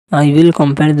I will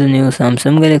compare the new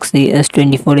Samsung Galaxy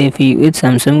S24 FE with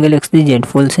Samsung Galaxy Z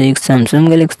Fold 6. Samsung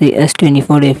Galaxy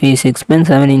S24 FE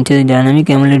 6.7 inches dynamic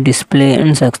AMOLED display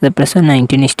and success ratio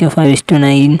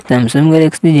 19:5:9. Samsung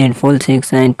Galaxy Z Fold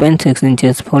 6 9.6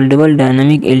 inches foldable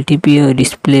dynamic LTPO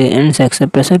display and success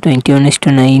ratio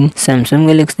 21:9. Samsung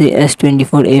Galaxy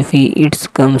S24 FE it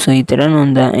comes with run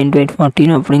on the Android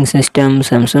 14 operating system.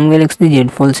 Samsung Galaxy Z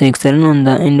Fold 6 run on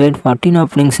the Android 14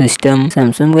 operating system.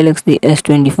 Samsung Galaxy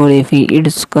S24 FE it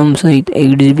comes with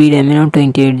 8GB RAM and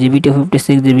 28GB to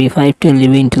 56GB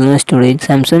 512GB internal storage.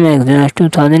 Samsung Exynos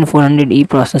 2400E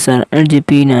processor and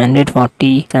GPU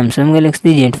 940. Samsung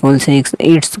Galaxy Z Fold 6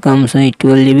 it comes with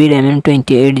 12GB RAM and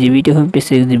 28GB to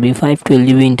 56GB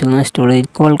 512GB internal storage.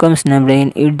 Qualcomm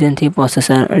Snapdragon 8 Gen 3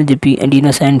 processor and GPU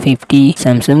Adreno 750.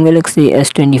 Samsung Galaxy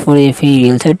S24 FE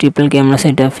real set triple camera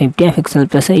setup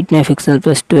 50MP plus 8MP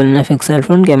plus 12MP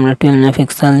front camera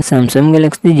 12MP. Samsung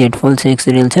Galaxy Z Fold 6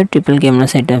 real set triple camera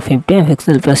setup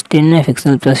 50MP plus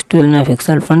 10MP plus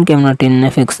 12MP front camera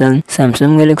 10MP.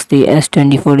 Samsung Galaxy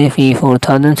S24 FE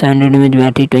 4700 mAh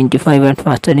battery 25W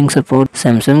fast charging support.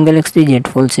 Samsung Galaxy Z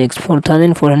Fold 6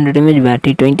 4400 mAh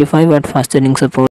battery 25W fast charging support.